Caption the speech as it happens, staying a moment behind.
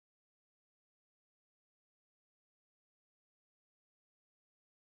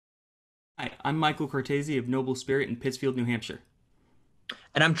Hi, I'm Michael Cortese of Noble Spirit in Pittsfield, New Hampshire.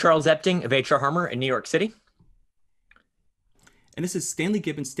 And I'm Charles Epting of HR Harmer in New York City. And this is Stanley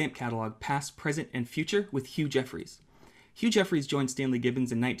Gibbons Stamp Catalogue, Past, Present, and Future with Hugh Jefferies. Hugh Jefferies joined Stanley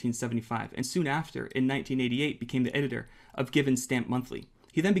Gibbons in 1975, and soon after, in 1988, became the editor of Gibbons Stamp Monthly.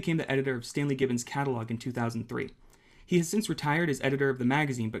 He then became the editor of Stanley Gibbons Catalogue in 2003. He has since retired as editor of the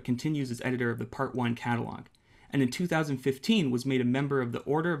magazine, but continues as editor of the Part 1 Catalogue, and in 2015 was made a member of the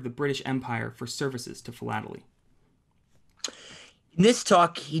Order of the British Empire for services to philately. In this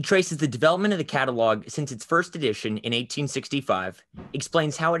talk, he traces the development of the catalog since its first edition in 1865,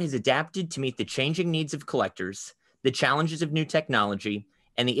 explains how it has adapted to meet the changing needs of collectors, the challenges of new technology,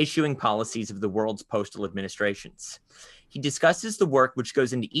 and the issuing policies of the world's postal administrations. He discusses the work which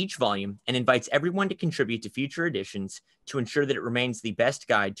goes into each volume and invites everyone to contribute to future editions to ensure that it remains the best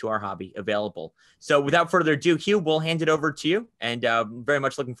guide to our hobby available. So without further ado, Hugh, we'll hand it over to you, and very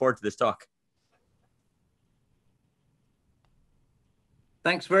much looking forward to this talk.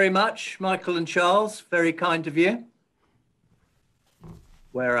 Thanks very much, Michael and Charles. Very kind of you.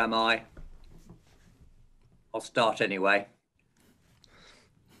 Where am I? I'll start anyway.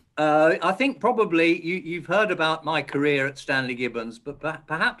 I think probably you've heard about my career at Stanley Gibbons, but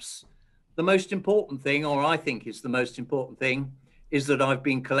perhaps the most important thing, or I think is the most important thing, is that I've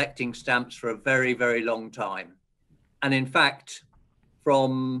been collecting stamps for a very, very long time. And in fact,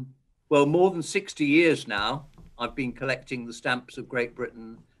 from, well, more than 60 years now, I've been collecting the stamps of Great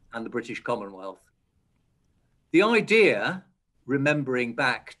Britain and the British Commonwealth. The idea, remembering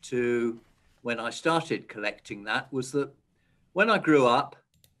back to when I started collecting that, was that when I grew up,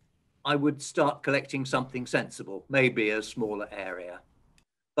 I would start collecting something sensible, maybe a smaller area.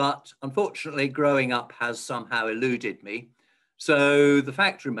 But unfortunately, growing up has somehow eluded me. So the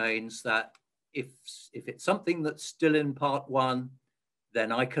fact remains that if it's something that's still in part one,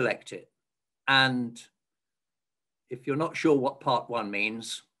 then I collect it. And if you're not sure what part one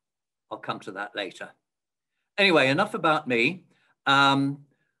means, I'll come to that later. Anyway, enough about me. The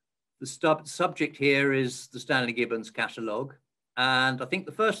subject here is the Stanley Gibbons Catalogue. And I think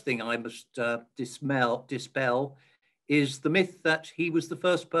the first thing I must dispel is the myth that he was the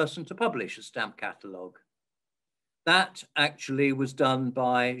first person to publish a stamp catalogue. That actually was done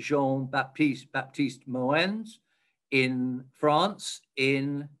by Jean-Baptiste Moens in France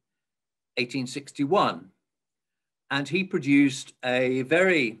in 1861. And he produced a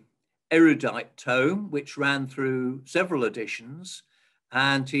very erudite tome, which ran through several editions.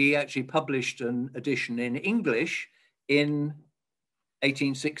 And he actually published an edition in English in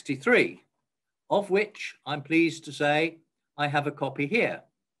 1863, of which I'm pleased to say I have a copy here.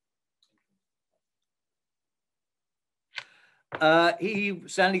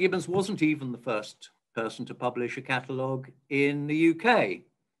 Stanley Gibbons wasn't even the first person to publish a catalogue in the UK.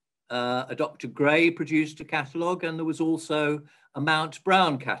 A Dr. Gray produced a catalogue, and there was also a Mount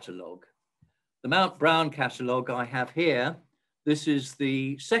Brown catalogue. The Mount Brown catalogue I have here, this is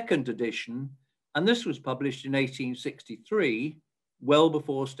the second edition, and this was published in 1863, well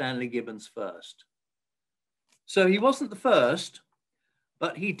before Stanley Gibbons' first. So he wasn't the first,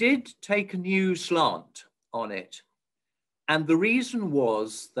 but he did take a new slant on it. And the reason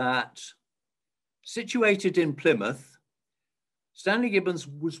was that, situated in Plymouth, Stanley Gibbons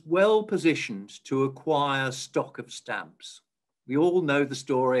was well positioned to acquire stock of stamps. We all know the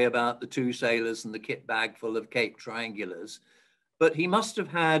story about the two sailors and the kit bag full of Cape Triangulars, but he must have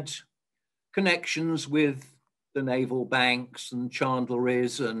had connections with the naval banks and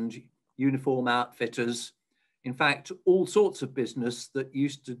chandleries and uniform outfitters. In fact, all sorts of businesses that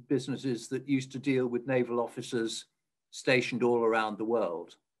used to deal with naval officers stationed all around the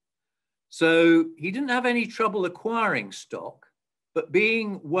world. So he didn't have any trouble acquiring stock, but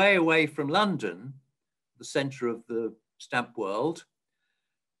being way away from London, the center of the stamp world,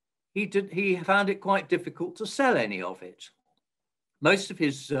 he found it quite difficult to sell any of it. Most of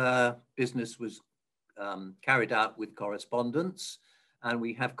his business was carried out with correspondence, and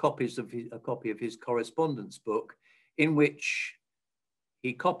we have copies of a copy of his correspondence book in which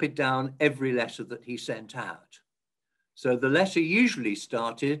he copied down every letter that he sent out. So the letter usually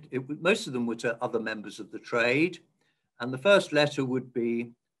started, most of them were to other members of the trade, and the first letter would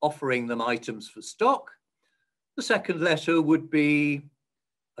be offering them items for stock. The second letter would be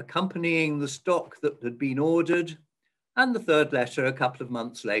accompanying the stock that had been ordered. And the third letter, a couple of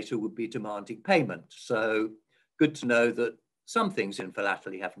months later, would be demanding payment. So good to know that some things in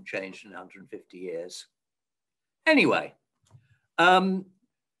philately haven't changed in 150 years. Anyway,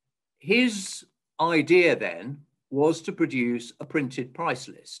 his idea then was to produce a printed price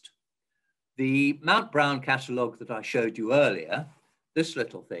list. The Mount Brown catalogue that I showed you earlier, this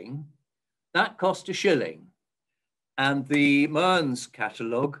little thing, that cost a shilling. And the Mearns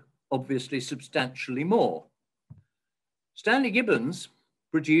catalogue, obviously substantially more. Stanley Gibbons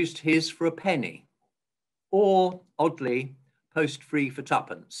produced his for a penny, or oddly, post-free for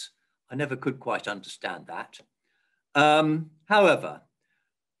twopence. I never could quite understand that. However,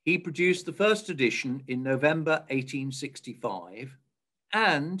 he produced the first edition in November 1865,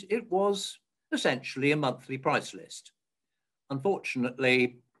 and it was essentially a monthly price list.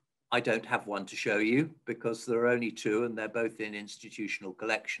 Unfortunately, I don't have one to show you because there are only two and they're both in institutional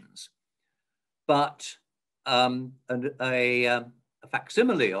collections. But a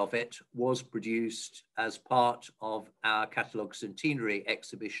facsimile of it was produced as part of our catalogue centenary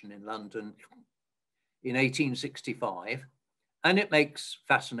exhibition in London in 1865, and it makes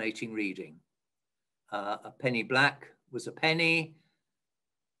fascinating reading. A penny black was a penny,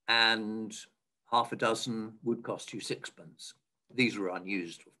 and half a dozen would cost you sixpence. These were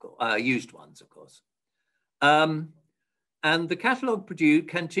unused, of course, used ones, of course. And the catalogue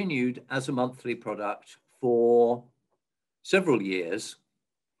continued as a monthly product for several years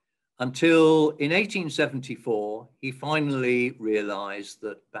until in 1874, he finally realized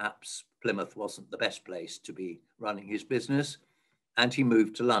that perhaps Plymouth wasn't the best place to be running his business, and he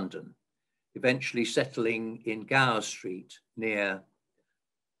moved to London, eventually settling in Gower Street near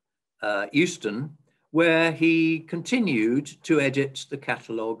Euston, where he continued to edit the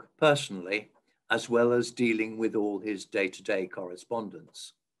catalogue personally, as well as dealing with all his day-to-day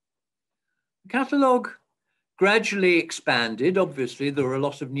correspondence. The catalogue gradually expanded. Obviously, there were a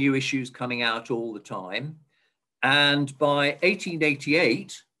lot of new issues coming out all the time. And by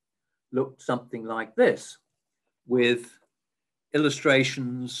 1888, looked something like this, with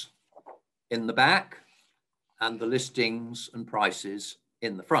illustrations in the back and the listings and prices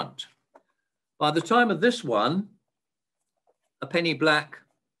in the front. By the time of this one, a penny black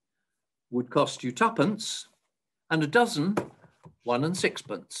would cost you twopence, and a dozen, 1 and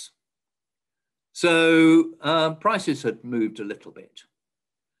 6pence. So prices had moved a little bit.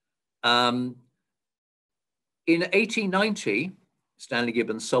 In 1890, Stanley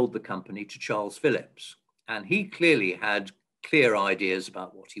Gibbons sold the company to Charles Phillips, and he clearly had clear ideas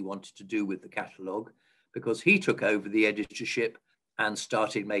about what he wanted to do with the catalogue, because he took over the editorship and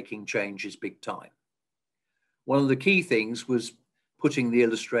started making changes big time. One of the key things was putting the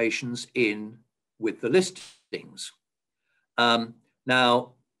illustrations in with the listings.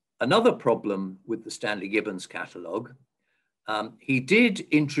 Now, another problem with the Stanley Gibbons catalogue, he did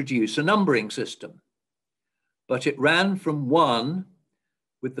introduce a numbering system, but it ran from 1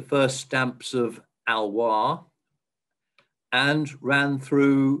 with the first stamps of Alloy and ran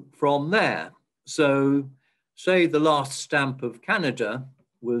through from there. So say the last stamp of Canada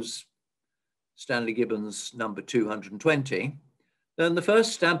was Stanley Gibbons number 220, then the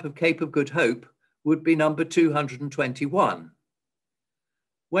first stamp of Cape of Good Hope would be number 221.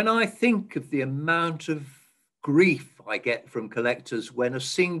 When I think of the amount of grief I get from collectors when a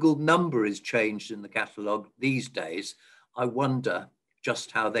single number is changed in the catalogue these days, I wonder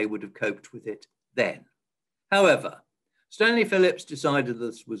just how they would have coped with it then. However, Stanley Phillips decided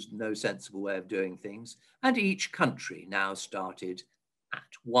this was no sensible way of doing things, and each country now started at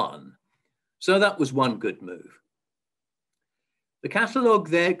 1. So that was one good move. The catalogue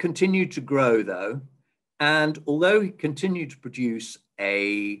there continued to grow though, and although he continued to produce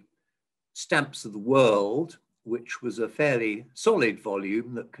a Stamps of the World, which was a fairly solid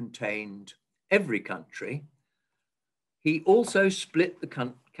volume that contained every country, he also split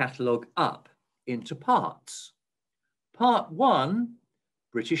the catalogue up into parts. Part 1,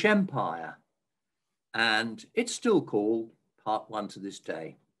 British Empire, and it's still called Part 1 to this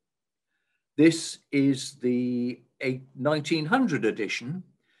day. This is the 1900 edition,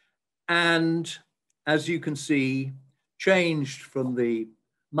 and as you can see, changed from the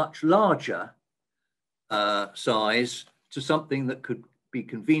much larger size to something that could be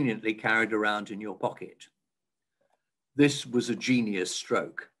conveniently carried around in your pocket. This was a genius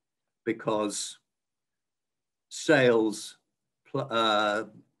stroke because sales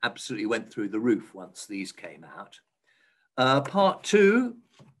absolutely went through the roof once these came out. Part 2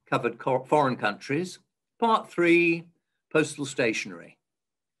 covered foreign countries. Part 3, postal stationery.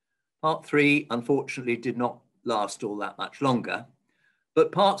 Part 3, unfortunately, did not last all that much longer,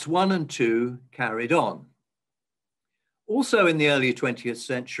 but parts 1 and 2 carried on. Also in the early 20th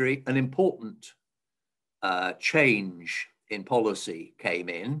century, an important change in policy came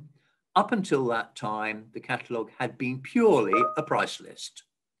in. Up until that time, the catalogue had been purely a price list.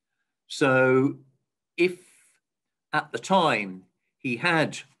 So if at the time he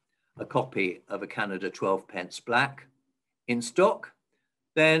had a copy of a Canada 12 pence black in stock,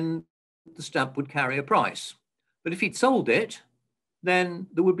 then the stamp would carry a price. But if he'd sold it, then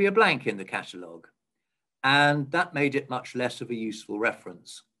there would be a blank in the catalogue. And that made it much less of a useful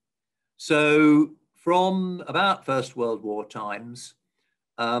reference. So from about First World War times,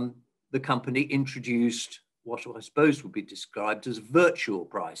 the company introduced what I suppose would be described as virtual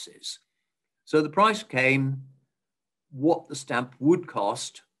prices. So the price came what the stamp would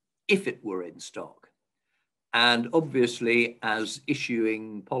cost if it were in stock. And obviously, as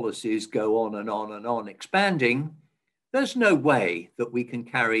issuing policies go on and on and on expanding, there's no way that we can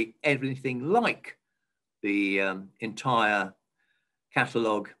carry everything like the entire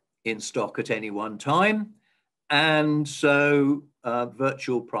catalogue in stock at any one time. And so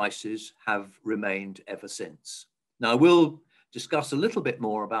virtual prices have remained ever since. Now, we'll discuss a little bit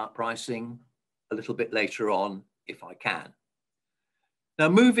more about pricing a little bit later on, if I can. Now,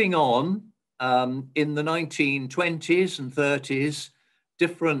 moving on, in the 1920s and 30s,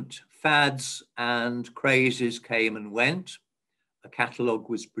 different fads and crazes came and went. A catalogue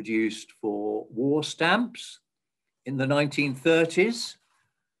was produced for war stamps. In the 1930s,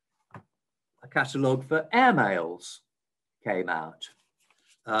 a catalogue for airmails came out.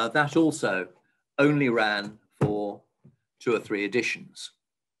 That also only ran for 2 or 3 editions.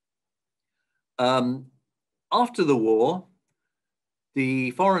 After the war,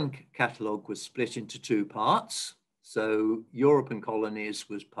 the foreign catalogue was split into 2 parts. So Europe and colonies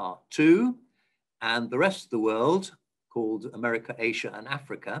was part 2, and the rest of the world, called America, Asia, and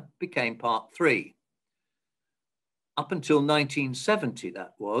Africa, became part 3. Up until 1970,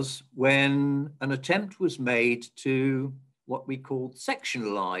 that was, when an attempt was made to what we called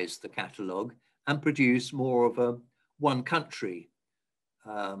sectionalize the catalogue and produce more of a one country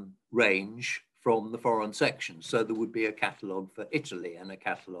range from the foreign section. So there would be a catalogue for Italy and a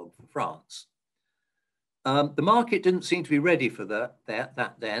catalogue for France. The market didn't seem to be ready for that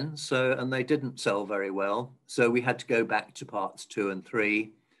then, and they didn't sell very well. So we had to go back to parts 2 and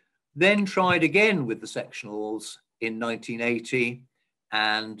 3, then tried again with the sectionals in 1980,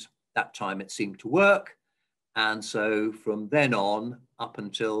 and that time it seemed to work. And so from then on, up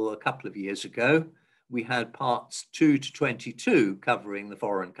until a couple of years ago, we had parts 2 to 22 covering the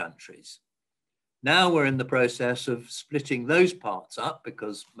foreign countries. Now we're in the process of splitting those parts up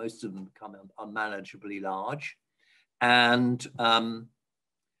because most of them become unmanageably large. And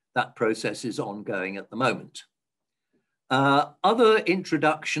that process is ongoing at the moment. Other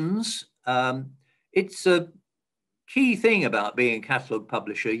introductions, it's a key thing about being a catalogue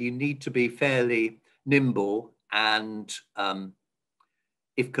publisher. You need to be fairly nimble, and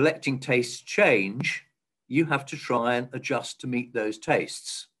if collecting tastes change, you have to try and adjust to meet those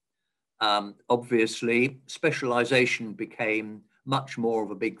tastes. Obviously, specialization became much more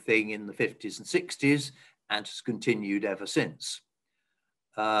of a big thing in the 50s and 60s and has continued ever since.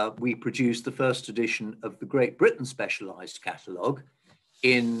 We produced the first edition of the Great Britain Specialized Catalogue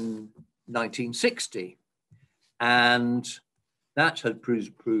in 1960, and that had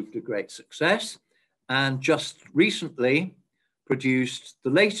proved a great success, and just recently produced the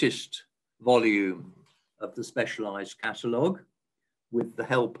latest volume of the Specialized Catalogue with the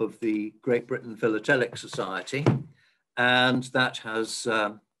help of the Great Britain Philatelic Society. And that has,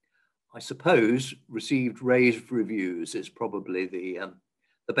 I suppose, received rave reviews is probably the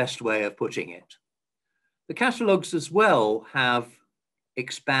best way of putting it. The catalogues as well have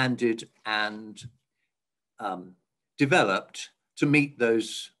expanded and developed to meet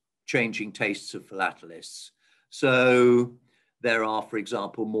those changing tastes of philatelists. So there are, for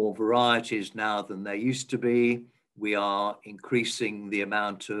example, more varieties now than there used to be. We are increasing the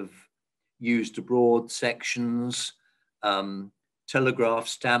amount of used abroad sections. Telegraph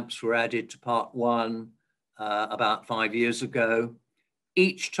stamps were added to part 1 about 5 years ago.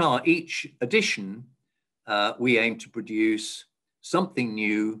 Each edition, we aim to produce something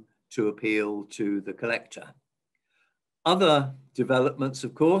new to appeal to the collector. Other developments,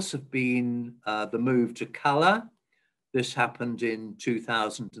 of course, have been the move to colour. This happened in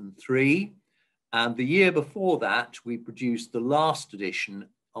 2003. And the year before that, we produced the last edition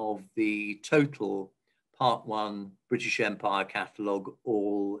of the total Part 1 British Empire catalogue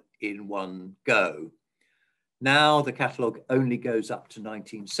all in one go. Now the catalogue only goes up to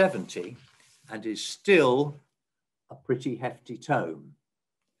 1970 and is still a pretty hefty tome.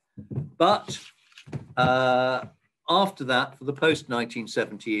 But after that, for the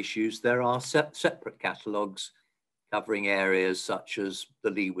post-1970 issues, there are separate catalogues covering areas such as the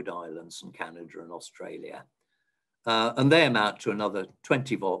Leeward Islands and Canada and Australia. And they amount to another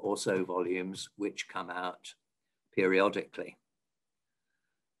 20 or so volumes, which come out periodically.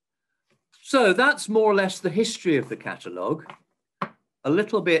 So that's more or less the history of the catalogue. a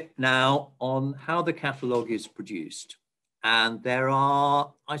little bit now on how the catalogue is produced. And there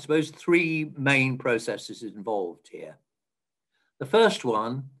are, I suppose, three main processes involved here. The first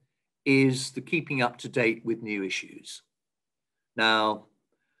one is the keeping up to date with new issues. Now,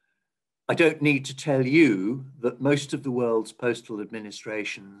 I don't need to tell you that most of the world's postal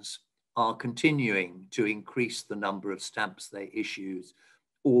administrations are continuing to increase the number of stamps they issue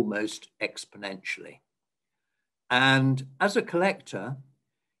almost exponentially. And as a collector,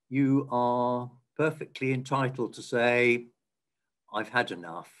 you are perfectly entitled to say, I've had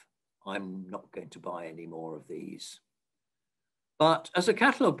enough. I'm not going to buy any more of these. But as a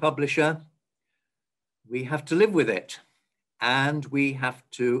catalogue publisher, we have to live with it. And we have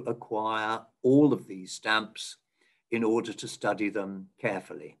to acquire all of these stamps in order to study them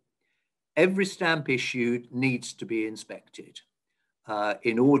carefully. Every stamp issued needs to be inspected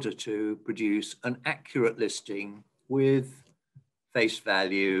in order to produce an accurate listing with face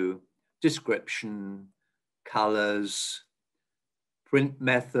value, description, colors, print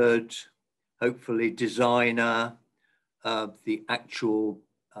method, hopefully designer, the actual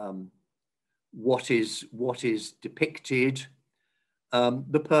what is depicted,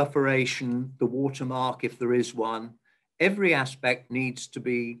 the perforation, the watermark, if there is one. Every aspect needs to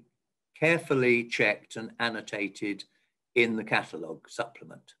be carefully checked and annotated in the catalogue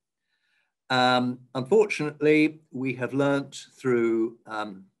supplement. Unfortunately, we have learnt through,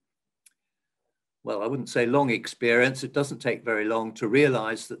 well, I wouldn't say long experience, it doesn't take very long to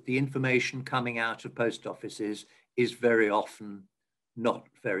realise that the information coming out of post offices is very often not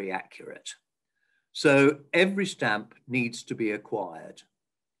very accurate. So every stamp needs to be acquired.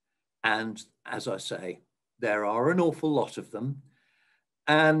 And as I say, there are an awful lot of them.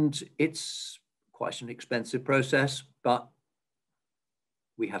 And it's quite an expensive process, but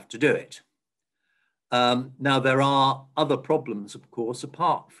we have to do it. Now, there are other problems, of course,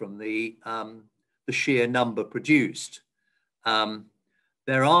 apart from the sheer number produced.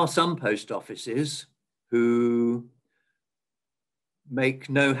 There are some post offices who make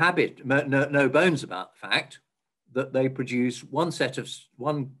no bones about the fact that they produce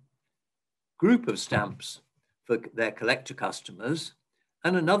one group of stamps for their collector customers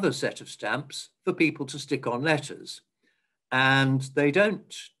and another set of stamps for people to stick on letters. And they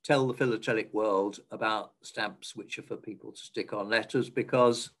don't tell the philatelic world about stamps which are for people to stick on letters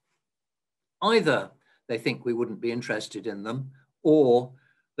because either they think we wouldn't be interested in them, or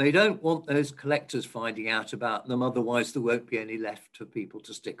they don't want those collectors finding out about them, otherwise there won't be any left for people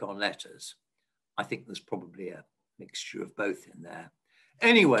to stick on letters. I think there's probably a mixture of both in there.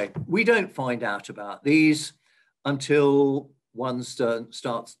 Anyway, we don't find out about these until one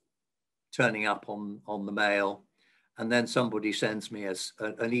starts turning up on the mail, and then somebody sends me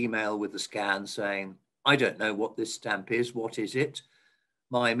an email with a scan saying, I don't know what this stamp is, what is it?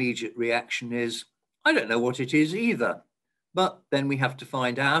 My immediate reaction is, I don't know what it is either. But then we have to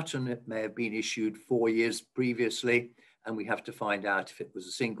find out, and it may have been issued 4 years previously, and we have to find out if it was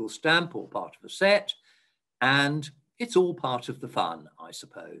a single stamp or part of a set, and it's all part of the fun, I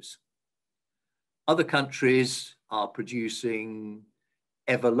suppose. Other countries are producing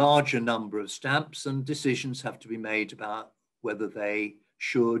ever larger number of stamps, and decisions have to be made about whether they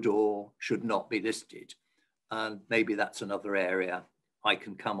should or should not be listed. And maybe that's another area I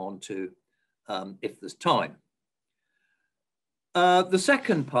can come on to if there's time. The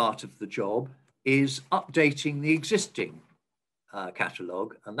second part of the job is updating the existing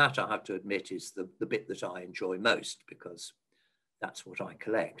catalogue, and that I have to admit is the bit that I enjoy most because that's what I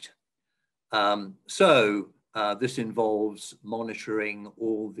collect. This involves monitoring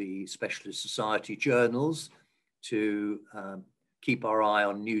all the specialist society journals to keep our eye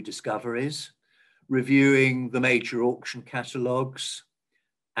on new discoveries, reviewing the major auction catalogues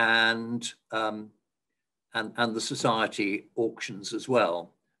and the society auctions as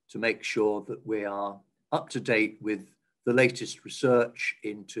well, to make sure that we are up to date with the latest research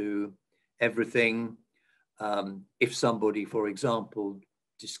into everything. If somebody, for example,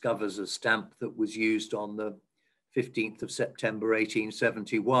 discovers a stamp that was used on the 15th of September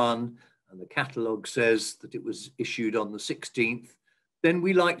 1871, and the catalogue says that it was issued on the 16th, then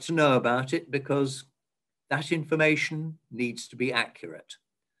we like to know about it because that information needs to be accurate.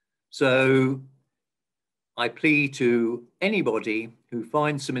 So I plead to anybody who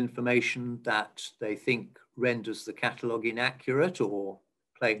finds some information that they think renders the catalogue inaccurate or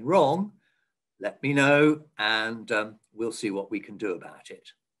plain wrong, let me know, and we'll see what we can do about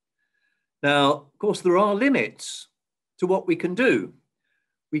it. Now, of course, there are limits to what we can do.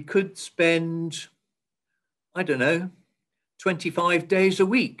 We could spend, I don't know, 25 days a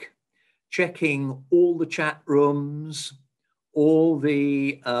week checking all the chat rooms, all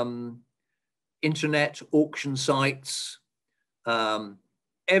the internet auction sites,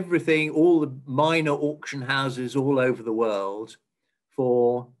 everything, all the minor auction houses all over the world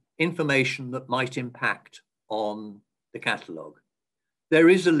for information that might impact on the catalogue. There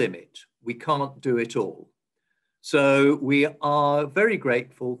is a limit. We can't do it all. So we are very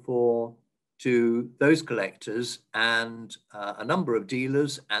grateful to those collectors and a number of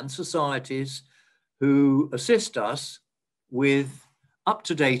dealers and societies who assist us with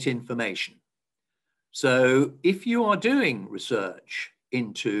up-to-date information. So if you are doing research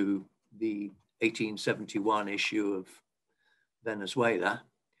into the 1871 issue of Venezuela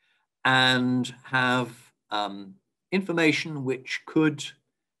and have information which could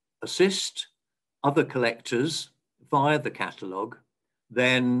assist other collectors via the catalogue,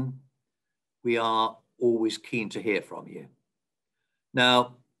 then we are always keen to hear from you.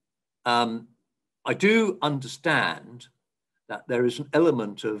 Now, I do understand that there is an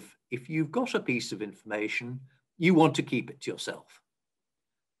element of, if you've got a piece of information, you want to keep it to yourself.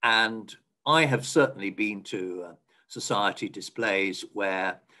 And I have certainly been to society displays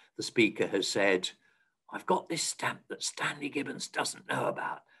where the speaker has said, I've got this stamp that Stanley Gibbons doesn't know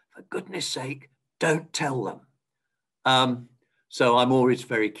about. For goodness sake, don't tell them. So I'm always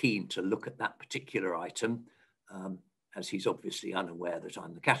very keen to look at that particular item, as he's obviously unaware that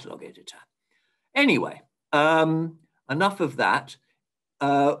I'm the catalogue editor. Anyway, enough of that.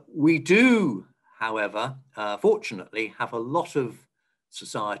 We do, however, fortunately, have a lot of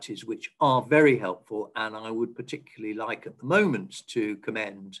societies which are very helpful, and I would particularly like at the moment to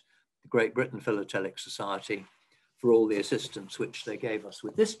commend the Great Britain Philatelic Society for all the assistance which they gave us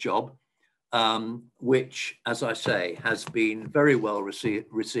with this job, which, as I say, has been very well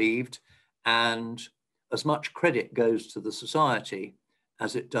received, and as much credit goes to the society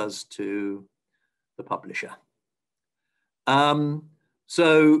as it does to the publisher.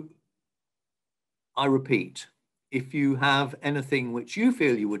 So I repeat, if you have anything which you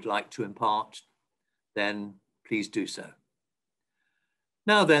feel you would like to impart, then please do so.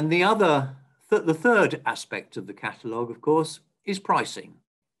 Now then, the third aspect of the catalogue, of course, is pricing.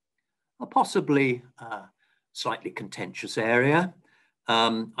 A possibly slightly contentious area.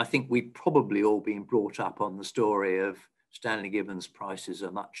 I think we've probably all been brought up on the story of Stanley Gibbons' prices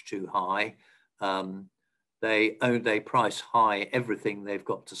are much too high. They price high everything they've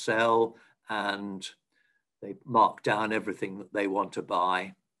got to sell, and they mark down everything that they want to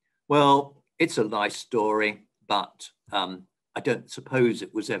buy. Well, it's a nice story, but I don't suppose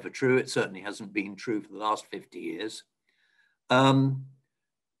it was ever true. It certainly hasn't been true for the last 50 years.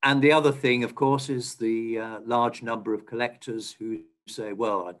 And the other thing, of course, is the large number of collectors who say,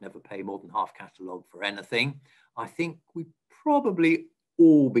 well, I'd never pay more than half catalogue for anything. I think we've probably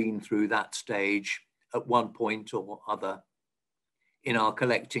all been through that stage at one point or other in our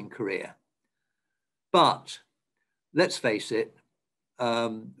collecting career. But let's face it,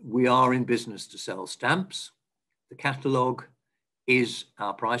 we are in business to sell stamps. The catalogue is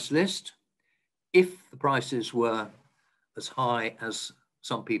our price list. If the prices were as high as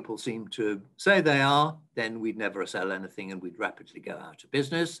some people seem to say they are, then we'd never sell anything and we'd rapidly go out of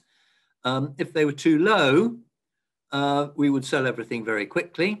business. If they were too low, we would sell everything very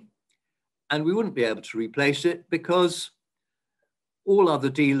quickly and we wouldn't be able to replace it because all other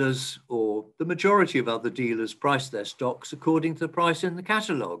dealers, or the majority of other dealers, price their stocks according to the price in the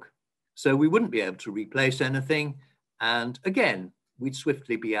catalogue. So we wouldn't be able to replace anything. And again, we'd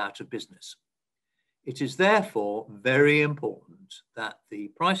swiftly be out of business. It is therefore very important that the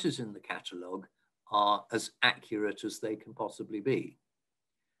prices in the catalogue are as accurate as they can possibly be.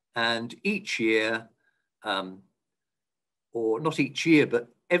 And each year, or not each year, but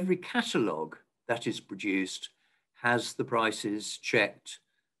every catalogue that is produced has the prices checked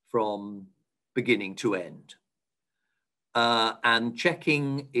from beginning to end. And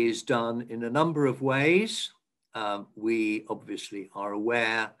checking is done in a number of ways. We obviously are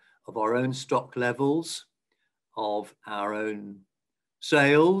aware of our own stock levels, of our own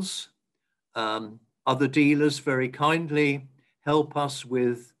sales. Other dealers very kindly help us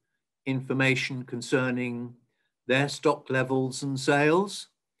with information concerning their stock levels and sales.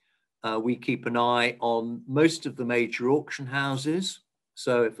 We keep an eye on most of the major auction houses.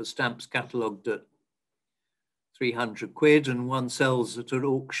 So if a stamp's catalogued at 300 quid and one sells at an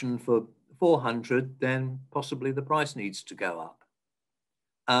auction for 400, then possibly the price needs to go up.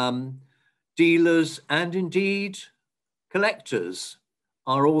 Dealers and indeed collectors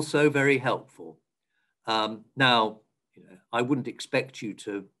are also very helpful. Now, I wouldn't expect you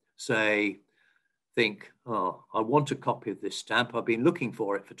to think, oh, I want a copy of this stamp. I've been looking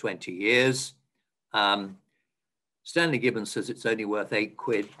for it for 20 years. Stanley Gibbons says it's only worth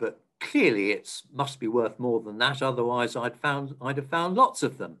 £8, but clearly it must be worth more than that. Otherwise, I'd have found lots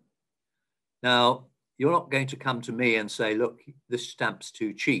of them. Now, you're not going to come to me and say, look, this stamp's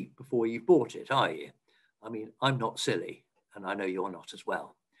too cheap before you've bought it, are you? I mean, I'm not silly, and I know you're not as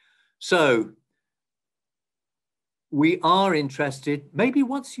well. So we are interested, maybe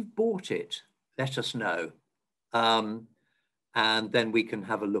once you've bought it, let us know. And then we can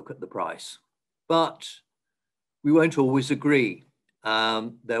have a look at the price. But we won't always agree.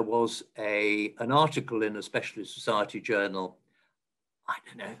 There was an article in a Specialist Society journal, I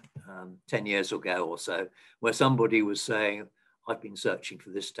don't know, 10 years ago or so, where somebody was saying, I've been searching for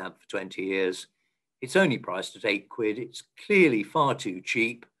this stamp for 20 years. It's only priced at £8. It's clearly far too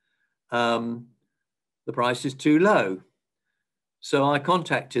cheap. The price is too low. So I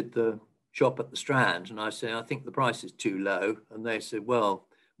contacted the shop at the Strand and I said, I think the price is too low. And they said, well,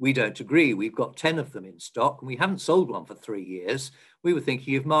 we don't agree. We've got 10 of them in stock and we haven't sold one for 3 years. We were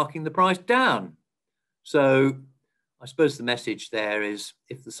thinking of marking the price down. So I suppose the message there is,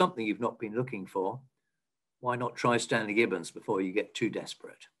 if there's something you've not been looking for, why not try Stanley Gibbons before you get too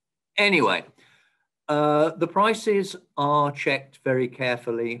desperate? Anyway, the prices are checked very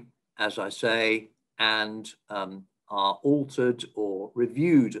carefully, as I say, and are altered or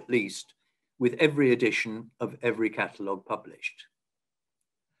reviewed at least with every edition of every catalogue published.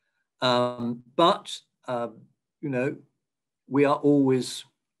 But you know, we are always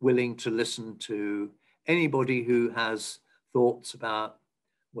willing to listen to anybody who has thoughts about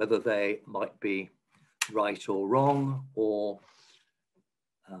whether they might be right or wrong, or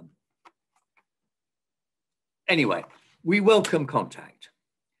anyway, we welcome contact.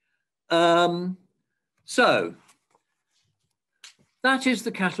 So that is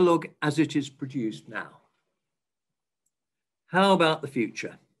the catalogue as it is produced now. How about the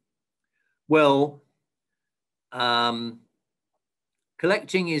future? Well,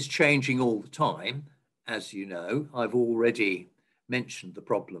 collecting is changing all the time, as you know. I've already mentioned the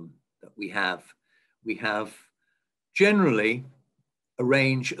problem that we have. We have generally a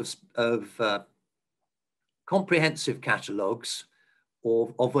range of comprehensive catalogues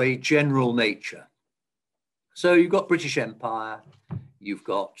of a general nature. So you've got British Empire, you've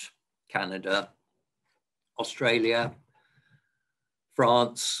got Canada, Australia,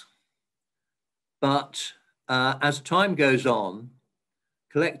 France. But as time goes on,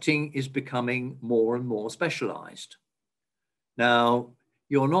 collecting is becoming more and more specialized. Now,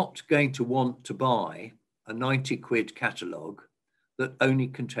 you're not going to want to buy a £90 catalogue that only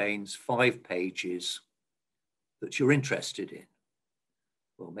contains 5 pages that you're interested in.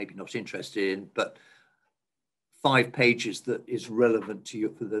 Well, maybe not interested in, but 5 pages that is relevant to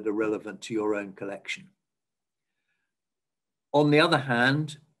you, that are relevant to your own collection. On the other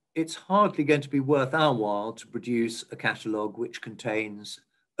hand, it's hardly going to be worth our while to produce a catalogue which contains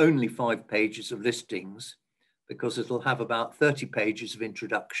only 5 pages of listings, because it'll have about 30 pages of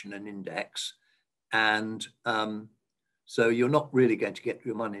introduction and index. And so you're not really going to get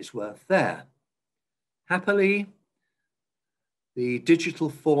your money's worth there. Happily, the digital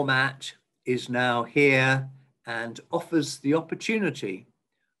format is now here and offers the opportunity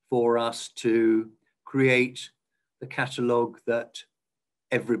for us to create the catalogue that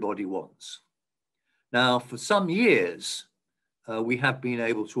everybody wants. Now, for some years, we have been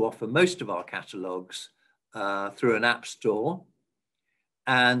able to offer most of our catalogues through an app store.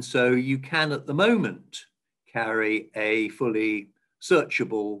 And so you can, at the moment, carry a fully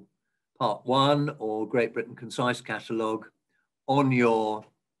searchable Part 1 or Great Britain Concise catalogue on your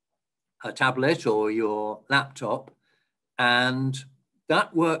tablet or your laptop, and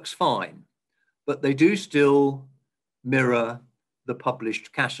that works fine. But they do still mirror the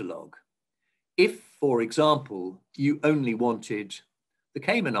published catalogue. If, for example, you only wanted the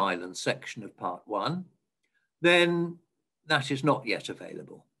Cayman Islands section of Part 1, then that is not yet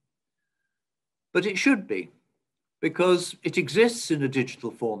available. But it should be, because it exists in a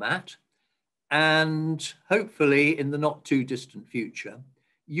digital format, and hopefully in the not too distant future,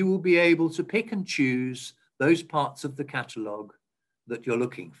 you will be able to pick and choose those parts of the catalogue that you're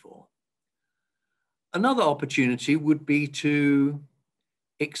looking for. Another opportunity would be to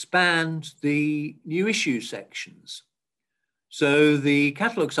expand the new issue sections. So the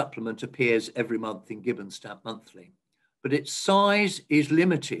catalogue supplement appears every month in Gibbons Stamp Monthly, but its size is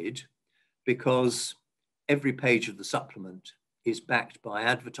limited because every page of the supplement is backed by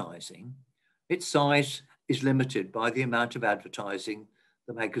advertising. Its size is limited by the amount of advertising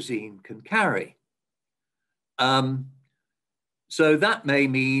the magazine can carry. So that may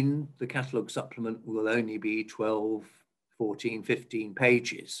mean the catalogue supplement will only be 12, 14, 15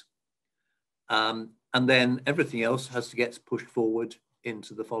 pages. And then everything else has to get pushed forward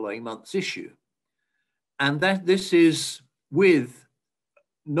into the following month's issue. And that this is with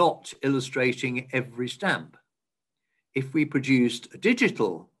not illustrating every stamp. If we produced a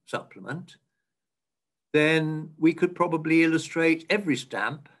digital supplement, then we could probably illustrate every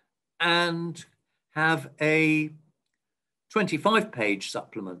stamp and have a 25-page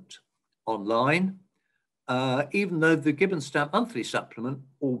supplement online, even though the Gibbons Stamp Monthly supplement,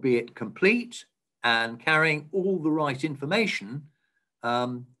 albeit complete and carrying all the right information,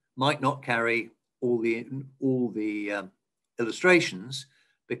 might not carry all the illustrations,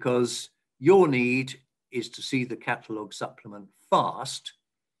 because your need is to see the catalogue supplement fast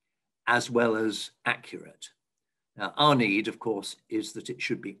as well as accurate. Now, our need, of course, is that it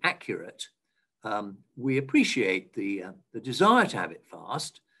should be accurate. We appreciate the desire to have it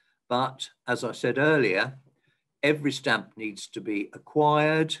fast, but as I said earlier, every stamp needs to be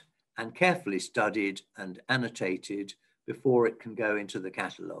acquired and carefully studied and annotated before it can go into the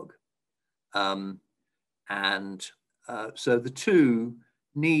catalogue. So the two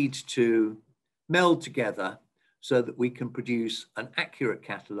need to meld together so that we can produce an accurate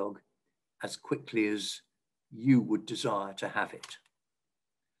catalogue as quickly as you would desire to have it.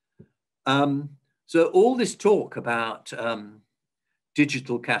 So all this talk about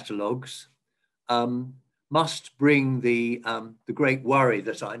digital catalogues must bring the great worry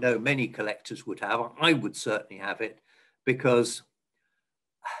that I know many collectors would have. I would certainly have it, because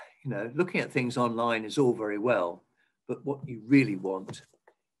looking at things online is all very well, but what you really want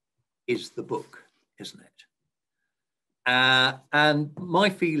is the book, isn't it? And my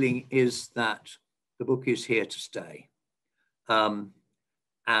feeling is that the book is here to stay.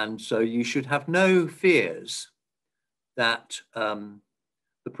 And so you should have no fears that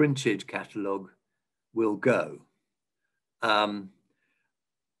the printed catalogue will go. One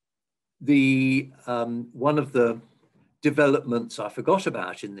of the developments I forgot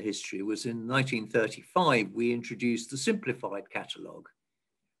about in the history was in 1935, we introduced the simplified catalogue,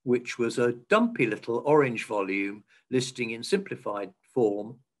 which was a dumpy little orange volume listing in simplified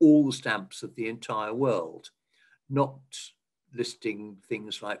form all the stamps of the entire world, not listing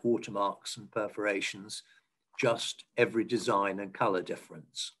things like watermarks and perforations, just every design and colour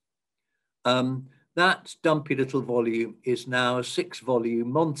difference. That dumpy little volume is now a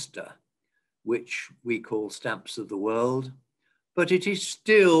 6-volume monster, which we call Stamps of the World, but it is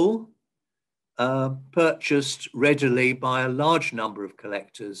still purchased readily by a large number of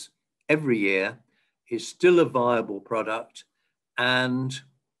collectors every year, is still a viable product, and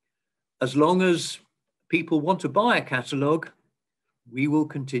as long as people want to buy a catalogue, we will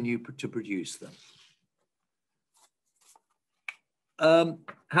continue to produce them.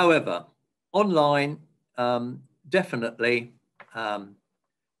 However, online definitely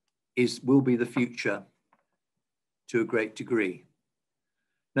will be the future to a great degree.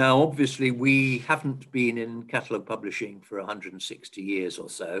 Now, obviously, we haven't been in catalogue publishing for 160 years or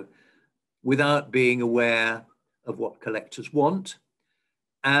so without being aware of what collectors want.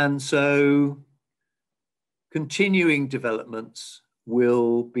 And so continuing developments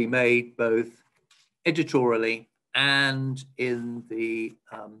will be made both editorially and in the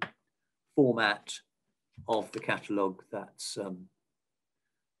format of the catalogue that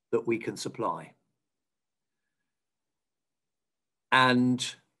we can supply.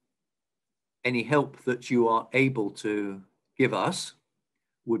 And any help that you are able to give us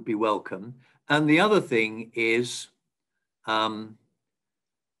would be welcome. And the other thing is,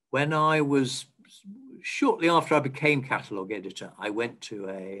 when I was, shortly after I became catalogue editor, I went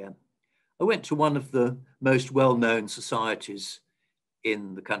to one of the most well-known societies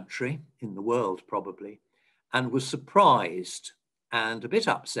in the country, in the world probably, and was surprised and a bit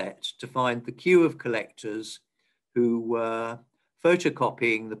upset to find the queue of collectors who were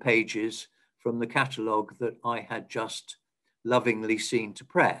photocopying the pages from the catalogue that I had just lovingly seen to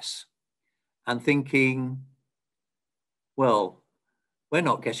press, and thinking, well, we're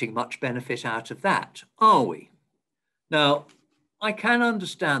not getting much benefit out of that, are we? Now, I can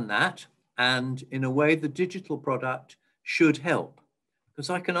understand that, and in a way the digital product should help, because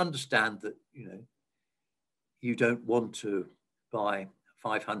I can understand that, you don't want to buy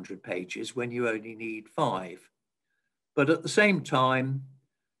 500 pages when you only need 5. But at the same time,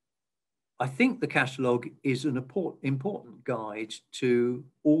 I think the catalogue is an important guide to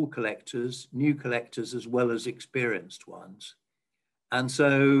all collectors, new collectors as well as experienced ones. And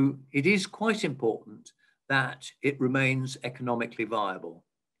so it is quite important that it remains economically viable.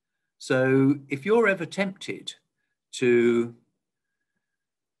 So if you're ever tempted to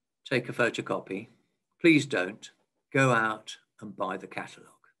take a photocopy, please don't. Go out and buy the catalogue.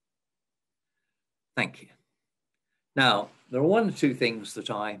 Thank you. Now, there are one or two things that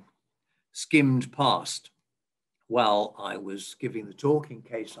I skimmed past while I was giving the talk in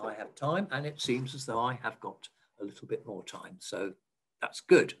case I have time, and it seems as though I have got a little bit more time, so that's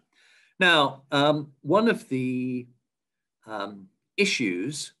good. Now, one of the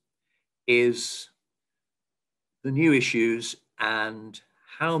issues is the new issues and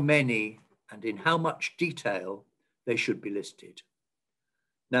how many and in how much detail they should be listed.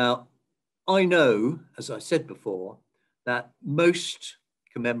 Now, I know, as I said before, that most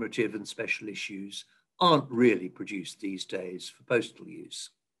commemorative and special issues aren't really produced these days for postal use.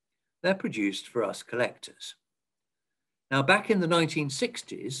 They're produced for us collectors. Now, back in the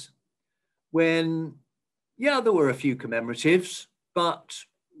 1960s, when, yeah, there were a few commemoratives, but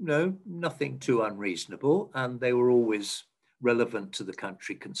no, nothing too unreasonable, and they were always relevant to the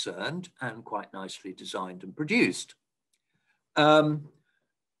country concerned and quite nicely designed and produced.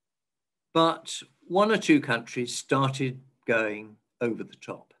 But one or two countries started going over the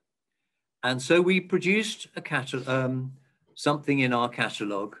top. And so we produced a something in our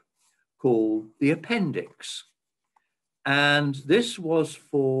catalogue called the appendix. And this was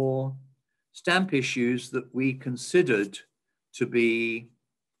for stamp issues that we considered to be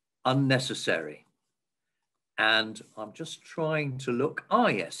unnecessary. And I'm just trying to look. Ah,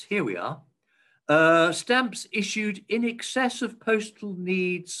 yes, here we are. Stamps issued in excess of postal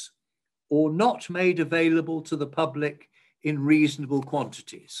needs or not made available to the public in reasonable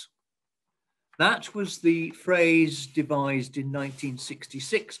quantities. That was the phrase devised in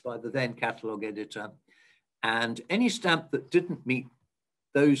 1966 by the then catalogue editor, and any stamp that didn't meet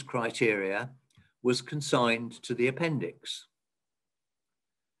those criteria was consigned to the appendix.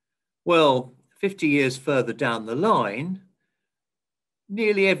 Well, 50 years further down the line,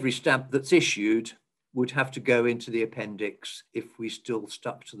 nearly every stamp that's issued would have to go into the appendix if we still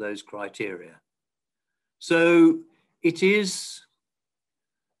stuck to those criteria. So it is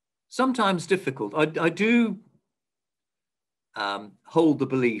sometimes difficult. I do hold the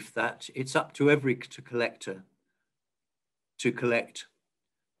belief that it's up to every collector to collect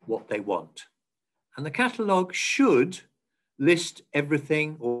what they want. And the catalogue should list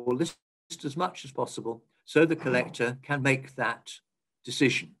everything or list as much as possible so the collector can make that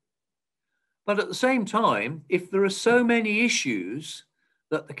decision. But at the same time, if there are so many issues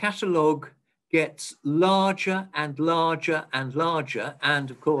that the catalogue gets larger and larger and larger,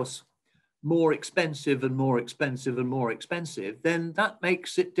 and of course, more expensive and more expensive and more expensive, then that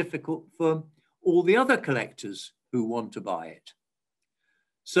makes it difficult for all the other collectors who want to buy it.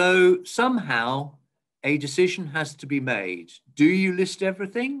 So somehow a decision has to be made. Do you list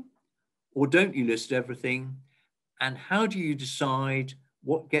everything or don't you list everything? And how do you decide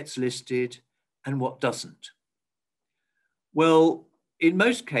what gets listed and what doesn't? Well, in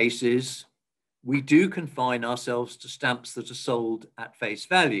most cases, we do confine ourselves to stamps that are sold at face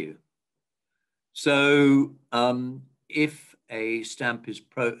value. So if a stamp is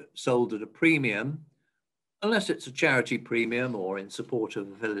sold at a premium, unless it's a charity premium or in support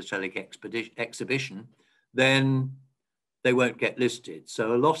of a philatelic exhibition, then they won't get listed.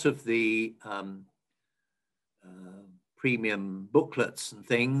 So a lot of the premium booklets and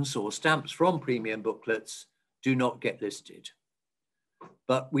things, or stamps from premium booklets, do not get listed.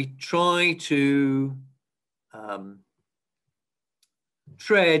 But we try to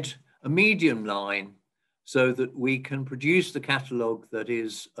tread a medium line so that we can produce the catalogue that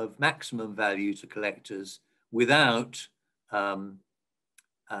is of maximum value to collectors without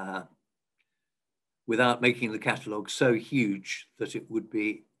making the catalogue so huge that it would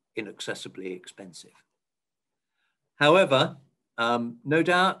be inaccessibly expensive. However, no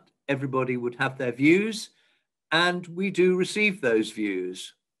doubt everybody would have their views, and we do receive those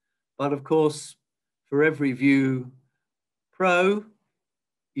views. But of course, for every view pro,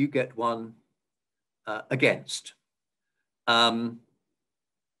 you get one against. Now,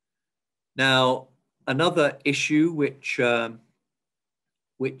 another issue which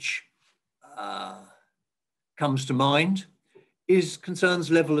comes to mind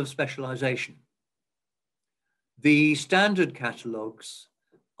concerns level of specialization. The standard catalogues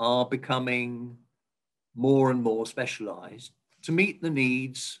are becoming more and more specialized to meet the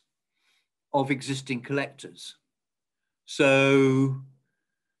needs of existing collectors. So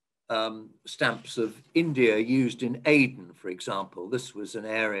stamps of India used in Aden, for example, this was an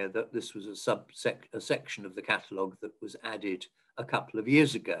area that this was a section of the catalogue that was added a couple of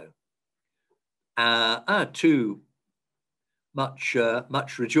years ago. To much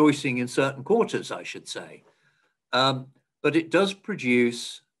rejoicing in certain quarters, I should say. But it does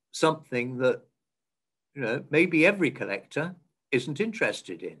produce something that, maybe every collector isn't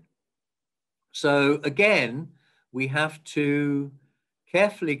interested in. So again, we have to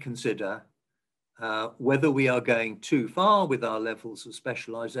carefully consider whether we are going too far with our levels of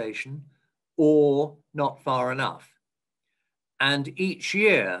specialization or not far enough. And each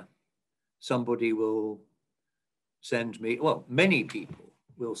year, somebody will send me, well, many people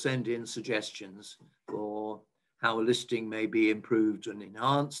will send in suggestions for how a listing may be improved and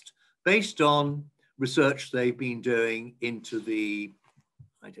enhanced based on research they've been doing into the,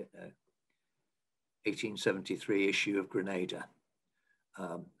 I don't know, 1873 issue of Grenada,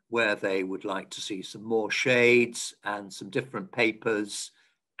 where they would like to see some more shades and some different papers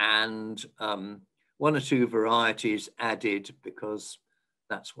and one or two varieties added because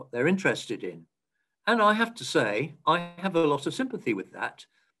that's what they're interested in. And I have to say, I have a lot of sympathy with that.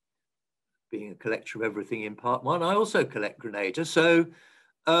 Being a collector of everything in part one, I also collect Grenada. So,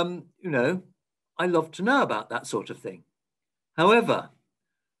 you know, I love to know about that sort of thing. However,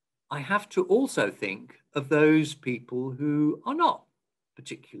 I have to also think of those people who are not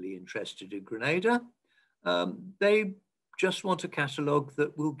particularly interested in Grenada. They just want a catalogue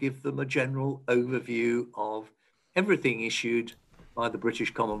that will give them a general overview of everything issued by the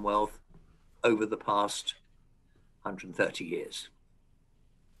British Commonwealth over the past 130 years.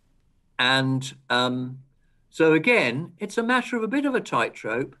 And so again, it's a matter of a bit of a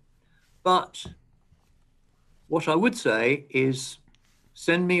tightrope, but what I would say is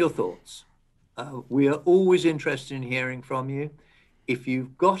send me your thoughts. We are always interested in hearing from you. If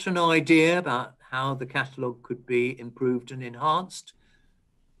you've got an idea about how the catalogue could be improved and enhanced,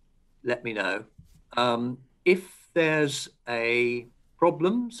 let me know. If there's a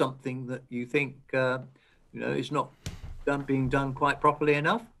problem, something that you think you know, is not being done quite properly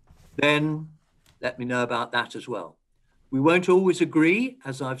enough, then let me know about that as well. We won't always agree,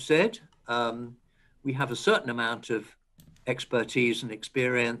 as I've said. We have a certain amount of expertise and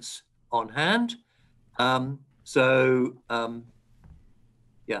experience on hand.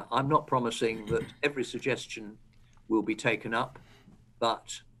 Yeah, I'm not promising that every suggestion will be taken up,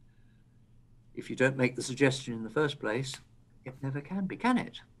 but if you don't make the suggestion in the first place, it never can be, can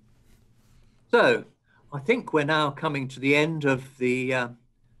it? So I think we're now coming to the end of the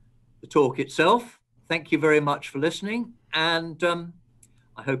talk itself. Thank you very much for listening, and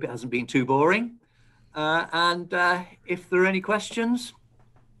I hope it hasn't been too boring. If there are any questions,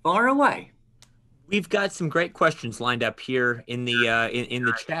 fire away. We've got some great questions lined up here in the in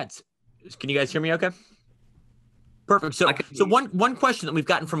the chats. Can you guys hear me okay? Perfect. So one question that we've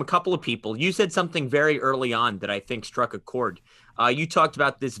gotten from a couple of people, you said something very early on that I think struck a chord. You talked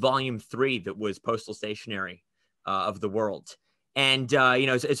about this volume 3 that was Postal Stationery of the World. And, you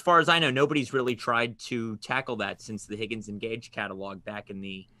know, as far as I know, nobody's really tried to tackle that since the Higgins and Gage catalog back in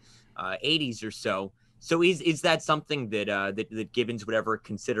the 80s or so. So is that something that that Gibbons would ever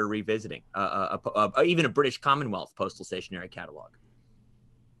consider revisiting, even a British Commonwealth postal stationery catalog?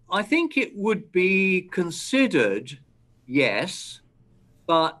 I think it would be considered, yes.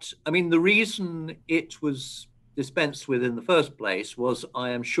 But I mean, the reason it was dispensed with in the first place was, I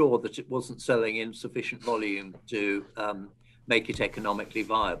am sure, that it wasn't selling in sufficient volume to make it economically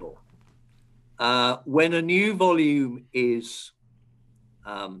viable. When a new volume is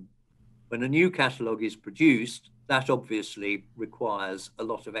when a new catalogue is produced, that obviously requires a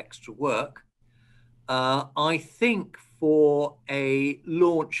lot of extra work. I think for a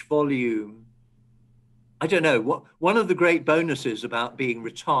launch volume, I don't know, one of the great bonuses about being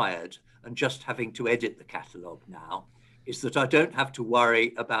retired and just having to edit the catalogue now is that I don't have to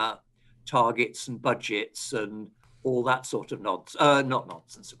worry about targets and budgets and all that sort of not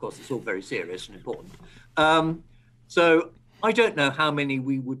nonsense. Of course, it's all very serious and important. So I don't know how many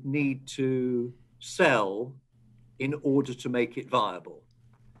we would need to sell in order to make it viable.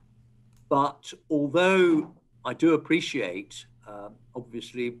 But although I do appreciate,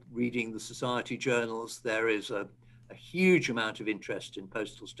 obviously, reading the society journals, there is a huge amount of interest in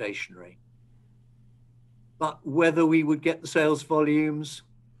postal stationery. But whether we would get the sales volumes,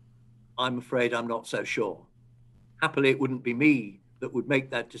 I'm afraid I'm not so sure. Happily, it wouldn't be me that would make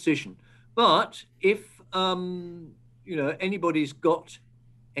that decision. But if you know, anybody's got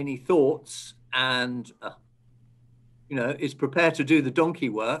any thoughts and you know, is prepared to do the donkey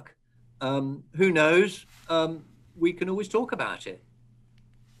work, who knows? We can always talk about it.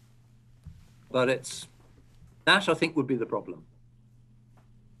 But that, I think, would be the problem.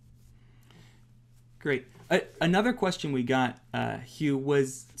 Great. Another question we got, Hugh,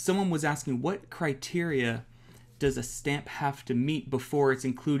 was someone was asking, what criteria does a stamp have to meet before it's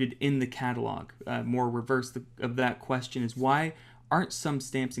included in the catalog? More reverse of that question is, why aren't some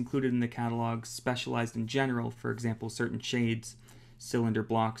stamps included in the catalog specialized in general, for example, certain shades, cylinder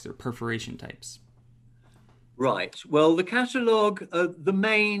blocks, or perforation types? Right. Well, the catalogue, the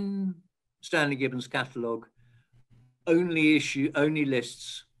main Stanley Gibbons catalogue only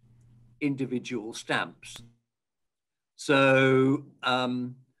lists individual stamps. So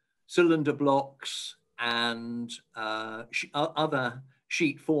cylinder blocks and other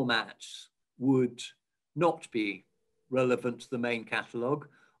sheet formats would not be relevant to the main catalogue,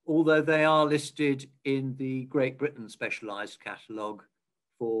 although they are listed in the Great Britain specialised catalogue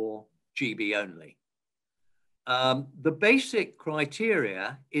for GB only. The basic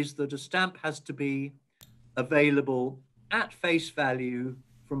criteria is that a stamp has to be available at face value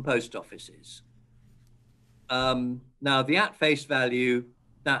from post offices. Now, the at face value,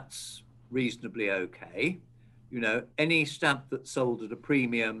 that's reasonably okay. You know, any stamp that's sold at a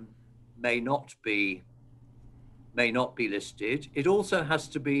premium may not be listed. It also has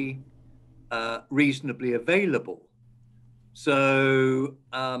to be reasonably available. So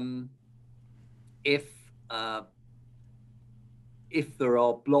if there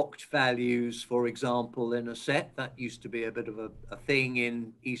are blocked values, for example, in a set, that used to be a bit of a thing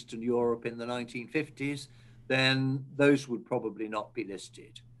in Eastern Europe in the 1950s, then those would probably not be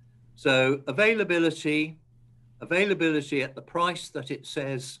listed. So availability at the price that it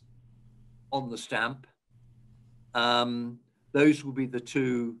says on the stamp, those will be the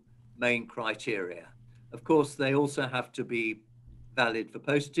two main criteria. Of course, they also have to be valid for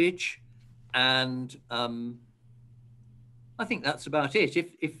postage, and I think that's about it.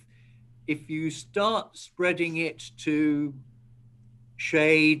 If you start spreading it to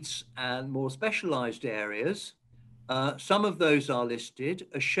shades and more specialized areas, some of those are listed.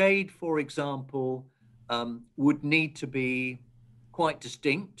 A shade, for example, would need to be quite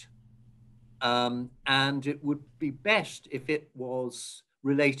distinct, and it would be best if it was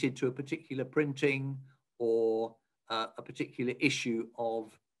related to a particular printing or a particular issue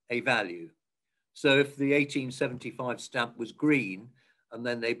of a value. So if the 1875 stamp was green and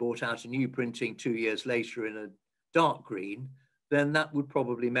then they brought out a new printing 2 years later in a dark green, then that would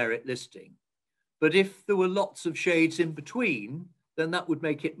probably merit listing. But if there were lots of shades in between, then that would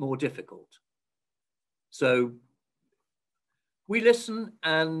make it more difficult. So we listen,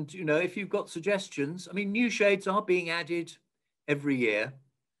 and you know, if you've got suggestions, I mean, new shades are being added every year,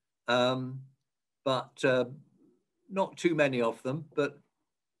 but not too many of them. But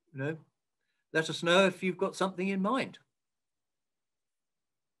you know, let us know if you've got something in mind.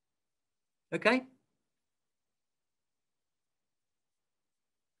 Okay.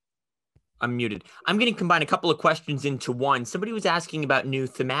 I'm muted. I'm going to combine a couple of questions into one. Somebody was asking about new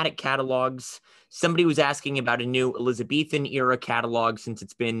thematic catalogs. Somebody was asking about a new Elizabethan era catalog, since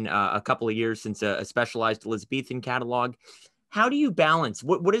it's been a couple of years since a specialized Elizabethan catalog. How do you balance?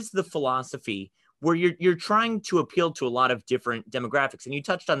 What is the philosophy where you're trying to appeal to a lot of different demographics? And you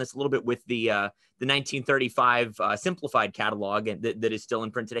touched on this a little bit with the 1935 simplified catalog that is still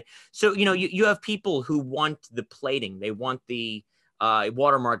in print today. So, you know, you have people who want the plating. They want the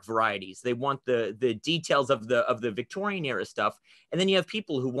watermark varieties. They want the details of the Victorian era stuff. And then you have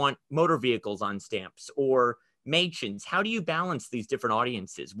people who want motor vehicles on stamps or Mädchens. How do you balance these different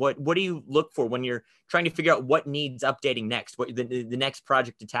audiences? What do you look for when you're trying to figure out what needs updating next, what the next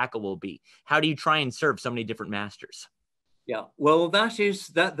project to tackle will be? How do you try and serve so many different masters? Yeah, well, that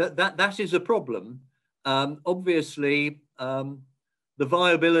is a problem. Obviously, the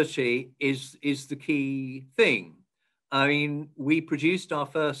viability is the key thing. I mean, we produced our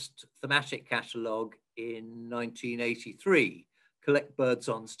first thematic catalogue in 1983, Collect Birds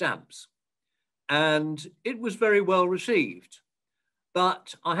on Stamps, and it was very well received.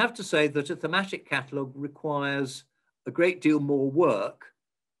 But I have to say that a thematic catalogue requires a great deal more work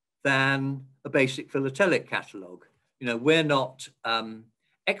than a basic philatelic catalogue. You know, we're not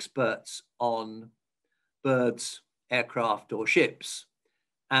experts on birds, aircraft, or ships,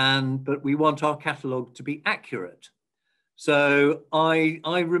 but we want our catalogue to be accurate. So I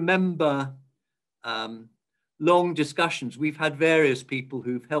remember long discussions. We've had various people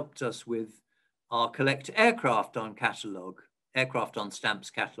who've helped us with our Collect Aircraft on Stamps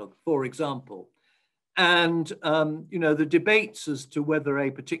catalogue, for example. And, you know, the debates as to whether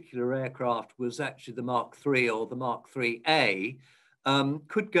a particular aircraft was actually the Mark III or the Mark IIIA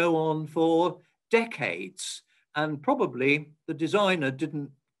could go on for decades. And probably the designer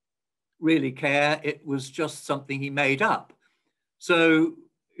didn't really care. It was just something he made up. So,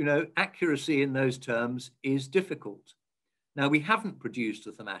 you know, accuracy in those terms is difficult. Now, we haven't produced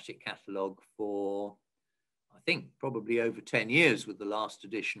a thematic catalogue for, I think, probably over 10 years with the last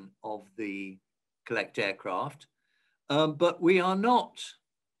edition of the Collect Aircraft. But we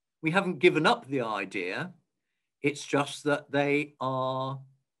haven't given up the idea. It's just that they are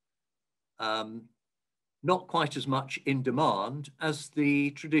not quite as much in demand as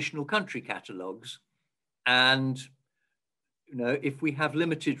the traditional country catalogues. And, you know, if we have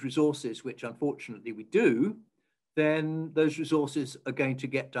limited resources, which unfortunately we do, then those resources are going to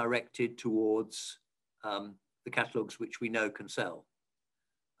get directed towards the catalogues which we know can sell.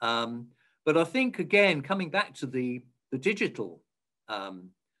 But I think, again, coming back to the digital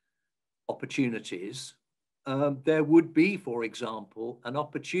opportunities, there would be, for example, an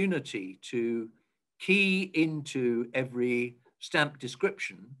opportunity to key into every stamp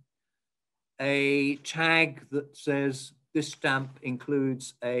description a tag that says this stamp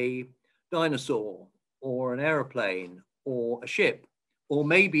includes a dinosaur or an aeroplane or a ship, or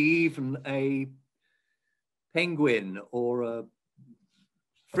maybe even a penguin or a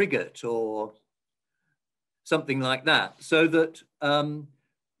frigate or something like that, so that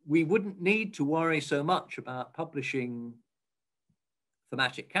we wouldn't need to worry so much about publishing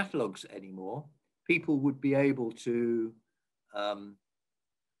thematic catalogues anymore. People would be able to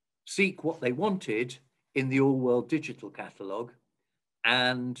seek what they wanted in the all-world digital catalogue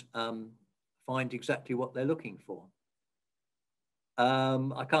and find exactly what they're looking for.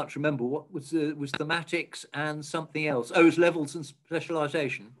 I can't remember what was thematics and something else. Oh, it was levels and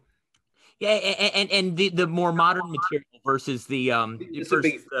specialization. Yeah, and the more modern material versus the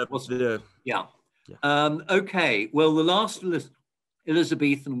yeah. Okay, well, the last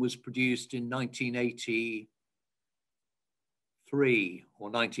Elizabethan was produced in 1983 or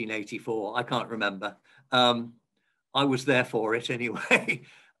 1984. I can't remember. I was there for it anyway.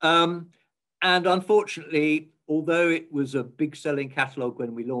 And unfortunately, although it was a big selling catalogue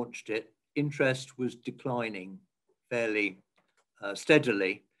when we launched it, interest was declining fairly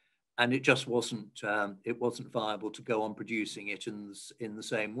steadily, and it just wasn't viable to go on producing it in the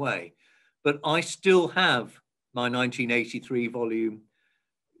same way. But I still have my 1983 volume,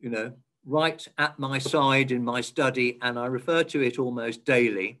 you know, right at my side in my study, and I refer to it almost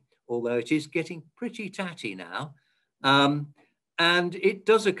daily, although it is getting pretty tatty now. And it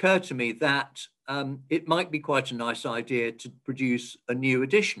does occur to me that it might be quite a nice idea to produce a new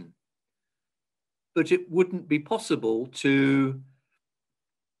edition, but it wouldn't be possible to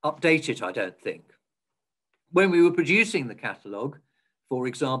update it, I don't think. When we were producing the catalogue, for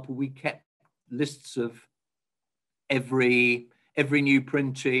example, we kept lists of every new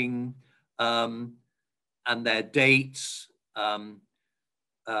printing and their dates,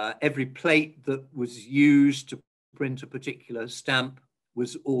 every plate that was used to print a particular stamp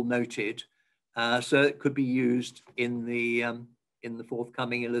was all noted, so it could be used in the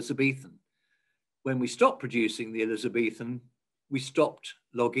forthcoming Elizabethan. When we stopped producing the Elizabethan, we stopped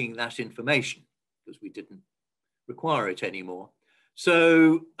logging that information because we didn't require it anymore.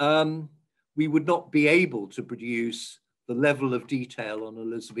 So we would not be able to produce the level of detail on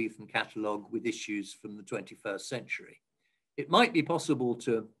Elizabethan catalogue with issues from the 21st century. It might be possible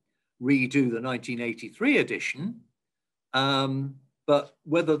to redo the 1983 edition, but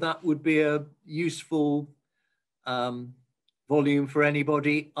whether that would be a useful volume for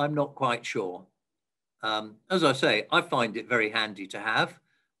anybody, I'm not quite sure. As I say, I find it very handy to have,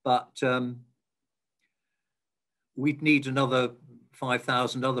 but we'd need another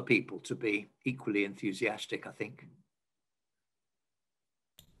 5,000 other people to be equally enthusiastic, I think.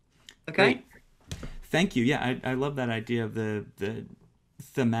 Okay. Great. Thank you. Yeah, I love that idea of the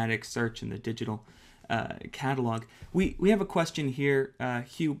thematic search in the digital catalog. We have a question here,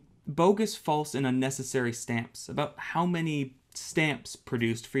 Hugh. Bogus, false, and unnecessary stamps. About how many stamps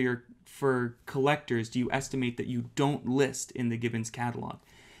produced for collectors do you estimate that you don't list in the Gibbons catalog?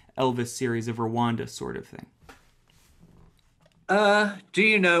 Elvis series of Rwanda sort of thing. Do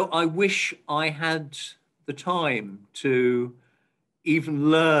you know, I wish I had the time to even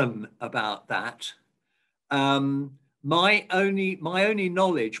learn about that. My only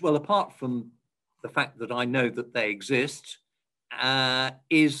knowledge, well, apart from the fact that I know that they exist,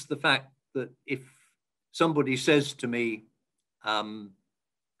 is the fact that if somebody says to me,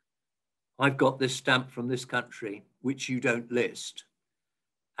 I've got this stamp from this country, which you don't list,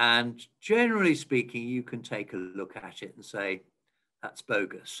 and generally speaking, you can take a look at it and say, that's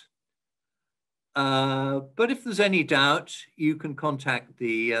bogus. But if there's any doubt, you can contact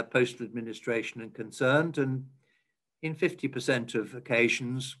the Postal Administration and concerned, and in 50% of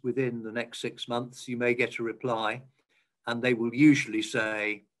occasions within the next 6 months, you may get a reply, and they will usually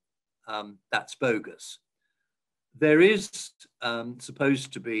say, that's bogus. There is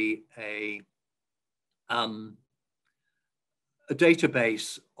supposed to be a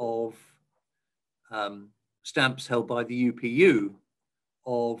database of stamps held by the UPU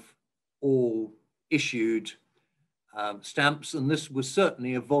of all issued stamps, and this was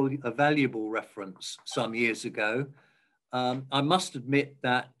certainly a valuable reference some years ago. I must admit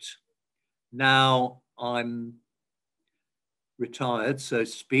that now I'm retired, so to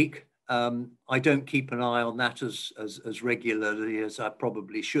speak, I don't keep an eye on that as regularly as I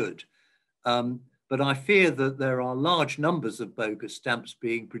probably should. But I fear that there are large numbers of bogus stamps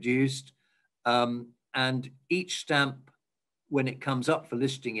being produced, and each stamp, when it comes up for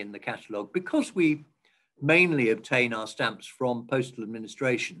listing in the catalogue, because we mainly obtain our stamps from postal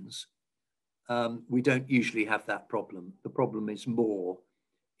administrations, we don't usually have that problem. The problem is more,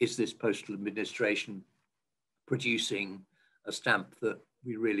 is this postal administration producing a stamp that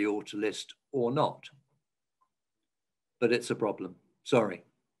we really ought to list or not? But it's a problem. Sorry,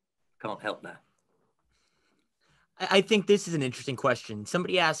 can't help that. I think this is an interesting question.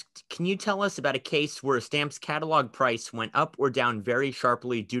 Somebody asked, can you tell us about a case where a stamp's catalog price went up or down very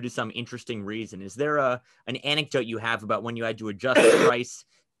sharply due to some interesting reason? Is there an anecdote you have about when you had to adjust the price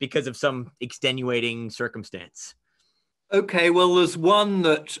because of some extenuating circumstance? Okay, well, there's one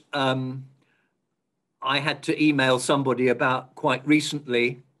that I had to email somebody about quite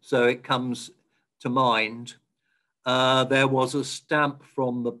recently, so it comes to mind. There was a stamp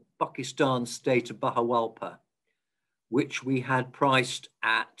from the Pakistan state of Bahawalpur, which we had priced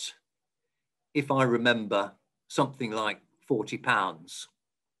at, if I remember, something like £40.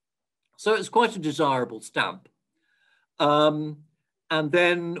 So it's quite a desirable stamp. And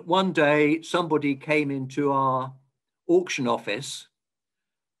then one day somebody came into our auction office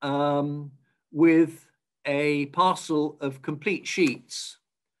with a parcel of complete sheets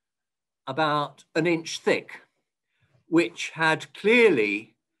about an inch thick, which had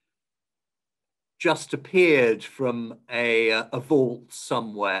clearly just appeared from a vault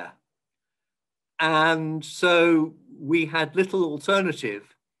somewhere. And so we had little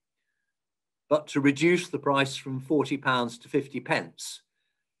alternative but to reduce the price from £40 to 50p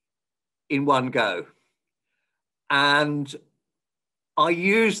in one go. And I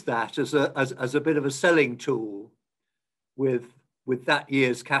used that as a bit of a selling tool with that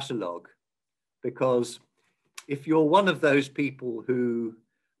year's catalogue, because if you're one of those people who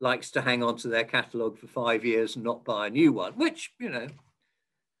likes to hang on to their catalogue for 5 years and not buy a new one, which, you know,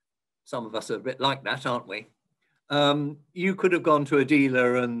 some of us are a bit like that, aren't we? You could have gone to a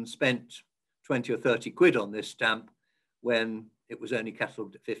dealer and spent 20 or 30 quid on this stamp when it was only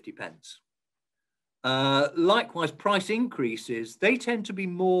catalogued at 50p. Likewise, price increases, they tend to be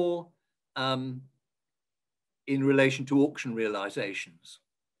more in relation to auction realizations.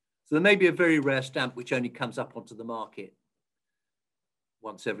 So there may be a very rare stamp which only comes up onto the market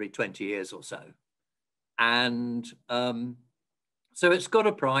once every 20 years or so. And so it's got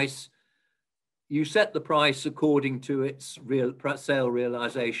a price. You set the price according to its real sale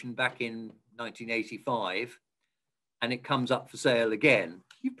realization back in 1985, and it comes up for sale again.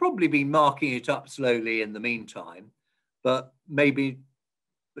 You've probably been marking it up slowly in the meantime, but maybe,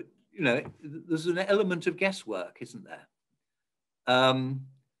 you know, there's an element of guesswork, isn't there?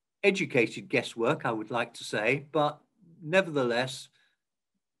 Educated guesswork, I would like to say, but nevertheless,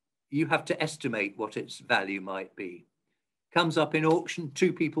 you have to estimate what its value might be. Comes up in auction,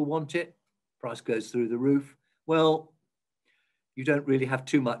 2 people want it, price goes through the roof. Well, you don't really have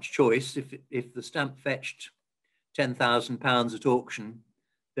too much choice. If the stamp fetched £10,000 at auction,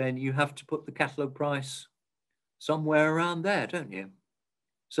 then you have to put the catalogue price somewhere around there, don't you?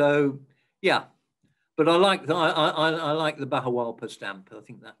 So, yeah. But I like the Bahawalpur stamp. I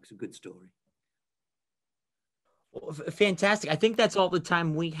think that's a good story. Well, fantastic. I think that's all the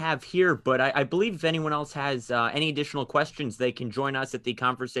time we have here, but I believe if anyone else has any additional questions, they can join us at the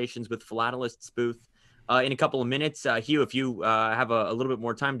Conversations with Philatelists booth in a couple of minutes. Hugh, if you have a little bit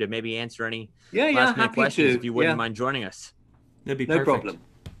more time to maybe answer any last minute questions, if you wouldn't mind joining us. That'd be no perfect. problem.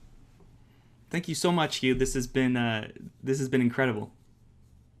 Thank you so much, Hugh. This has been incredible.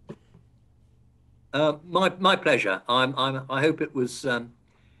 My pleasure. I hope it was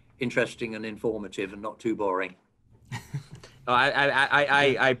interesting and informative and not too boring.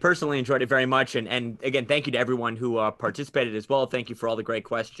 I personally enjoyed it very much, and again, thank you to everyone who participated as well. Thank you for all the great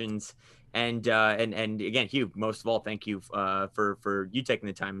questions, and again, Hugh, most of all, thank you for you taking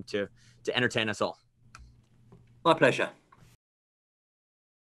the time to entertain us all. My pleasure.